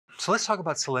So let's talk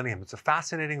about selenium. It's a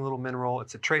fascinating little mineral.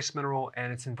 It's a trace mineral,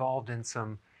 and it's involved in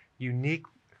some unique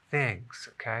things,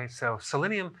 okay? So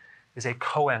selenium is a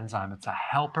coenzyme. It's a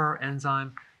helper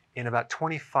enzyme in about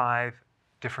 25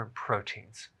 different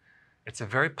proteins. It's a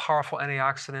very powerful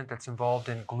antioxidant that's involved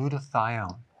in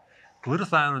glutathione.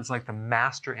 Glutathione is like the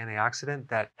master antioxidant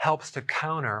that helps to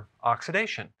counter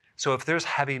oxidation. So if there's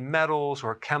heavy metals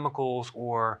or chemicals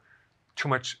or too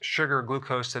much sugar or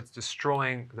glucose that's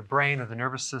destroying the brain or the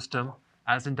nervous system,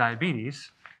 as in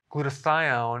diabetes,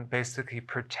 glutathione basically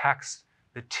protects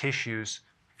the tissues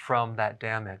from that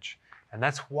damage. And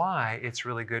that's why it's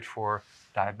really good for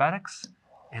diabetics,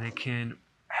 and it can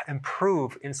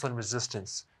improve insulin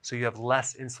resistance, so you have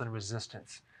less insulin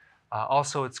resistance.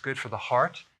 Also, it's good for the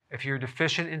heart. If you're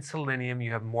deficient in selenium,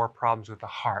 you have more problems with the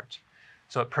heart.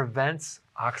 So it prevents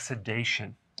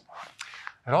oxidation.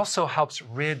 It also helps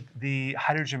rid the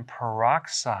hydrogen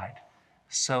peroxide.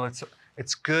 So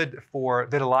it's good for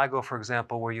vitiligo, for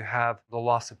example, where you have the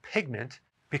loss of pigment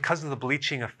because of the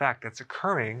bleaching effect that's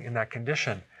occurring in that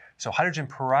condition. So hydrogen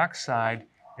peroxide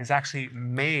is actually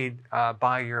made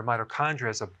by your mitochondria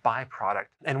as a byproduct.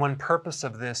 And one purpose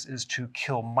of this is to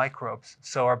kill microbes.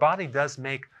 So our body does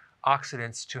make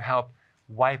oxidants to help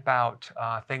wipe out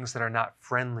things that are not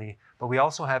friendly, but we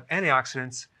also have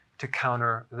antioxidants to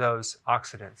counter those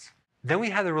oxidants. Then we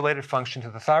have the related function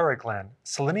to the thyroid gland.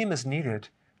 Selenium is needed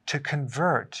to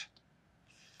convert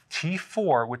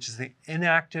T4, which is the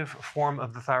inactive form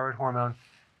of the thyroid hormone,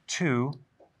 to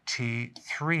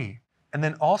T3. And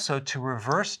then also to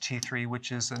reverse T3,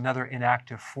 which is another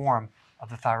inactive form of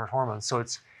the thyroid hormone. So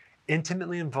it's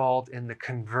intimately involved in the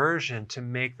conversion to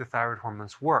make the thyroid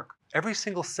hormones work. Every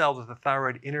single cell that the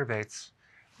thyroid innervates,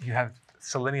 you have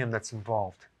selenium that's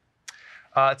involved.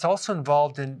 It's also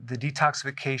involved in the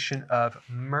detoxification of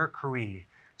mercury.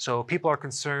 So people are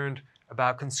concerned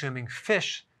about consuming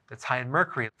fish that's high in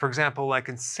mercury, for example, like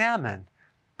in salmon.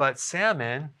 But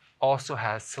salmon also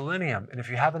has selenium. And if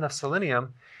you have enough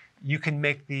selenium, you can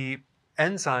make the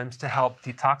enzymes to help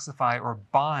detoxify or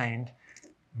bind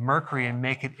mercury and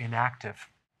make it inactive.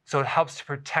 So it helps to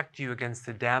protect you against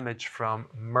the damage from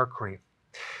mercury.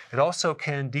 It also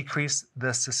can decrease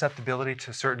the susceptibility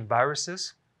to certain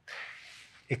viruses.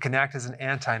 It can act as an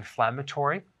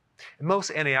anti-inflammatory.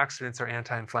 Most antioxidants are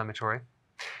anti-inflammatory.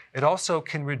 It also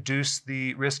can reduce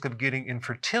the risk of getting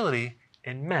infertility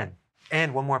in men.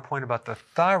 And one more point about the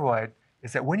thyroid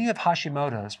is that when you have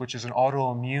Hashimoto's, which is an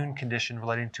autoimmune condition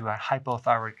relating to a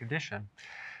hypothyroid condition,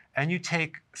 and you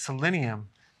take selenium,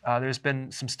 there's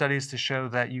been some studies to show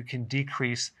that you can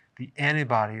decrease the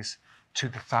antibodies to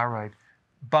the thyroid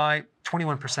by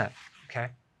 21%, okay?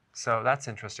 So that's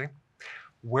interesting.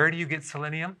 Where do you get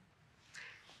selenium?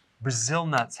 Brazil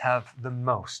nuts have the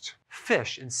most.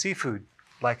 Fish and seafood,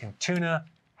 like in tuna,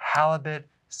 halibut,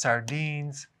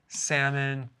 sardines,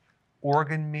 salmon,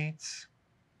 organ meats,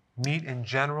 meat in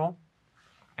general,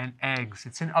 and eggs.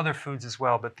 It's in other foods as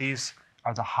well, but these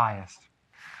are the highest.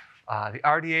 The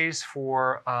RDAs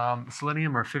for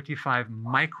selenium are 55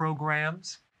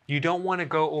 micrograms. You don't want to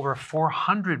go over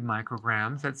 400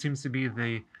 micrograms. That seems to be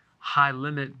the high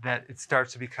limit that it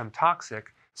starts to become toxic.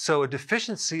 So a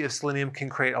deficiency of selenium can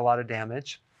create a lot of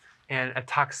damage, and a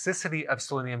toxicity of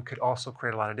selenium could also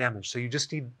create a lot of damage. So you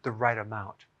just need the right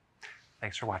amount.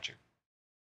 Thanks for watching.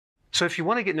 So if you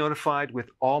want to get notified with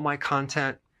all my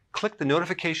content, click the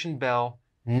notification bell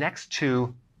next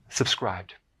to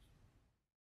subscribed.